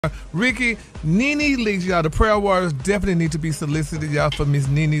Ricky, NeNe Leakes, y'all. The prayer warriors definitely need to be solicited, y'all, for Miss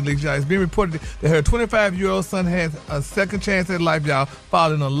NeNe Leakes, y'all. It's been reported that her 25-year-old son has a second chance at life, y'all,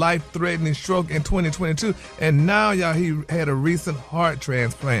 following a life-threatening stroke in 2022. And now, y'all, he had a recent heart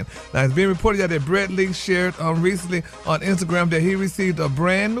transplant. Now, it's been reported, y'all, that Brentt Leakes shared recently on Instagram that he received a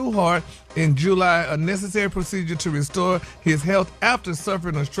brand new heart in July, a necessary procedure to restore his health after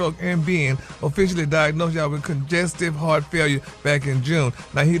suffering a stroke and being officially diagnosed, y'all, with congestive heart failure back in June.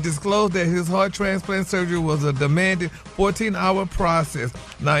 Now, he disclosed that his heart transplant surgery was a demanding 14-hour process.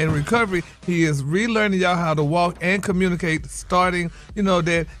 Now, in recovery, he is relearning, y'all, how to walk and communicate, stating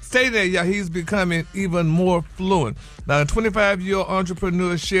that, y'all, he's becoming even more fluent. Now, the 25-year-old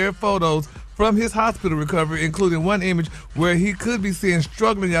entrepreneur shared photos from his hospital recovery, including one image where he could be seen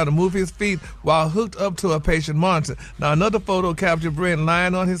struggling, y'all, to move his feet while hooked up to a patient monitor. Now, another photo captured Brentt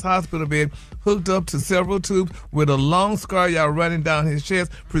lying on his hospital bed, hooked up to several tubes with a long scar, y'all, running down his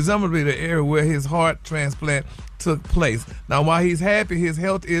chest, presumably the area where his heart transplant took place. Now, while he's happy, his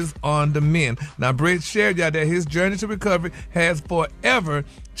health is on the mend. Now, Brentt shared, y'all, that his journey to recovery has forever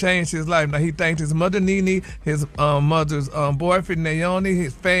changed his life. Now, he thanked his mother, NeNe, his mother's boyfriend, Naomi,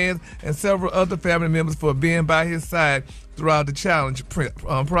 his fans, and several other family members for being by his side throughout the challenge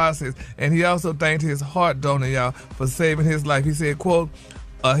process. And he also thanked his heart donor, y'all, for saving his life. He said, quote,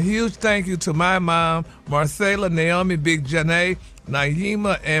 "A huge thank you to my mom, Marcella, Naomi, Big Janae,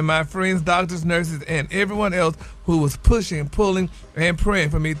 Naima, and my friends, doctors, nurses, and everyone else who was pushing, pulling, and praying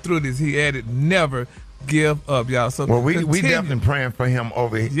for me through this." He added, "Never give up, y'all." So we definitely praying for him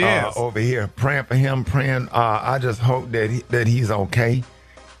over here, praying for him, praying. I just hope that he's okay,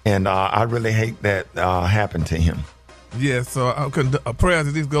 and I really hate that happened to him. Yes, so prayers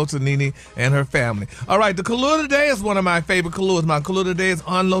at least go to NeNe and her family. All right, the color today is one of my favorite colors. My color today is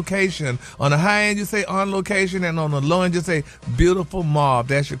on location. On the high end, you say on location, and on the low end, you say beautiful mauve.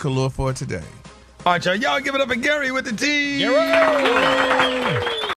 That's your color for today. All right, y'all give it up for Gary with the T. Gary!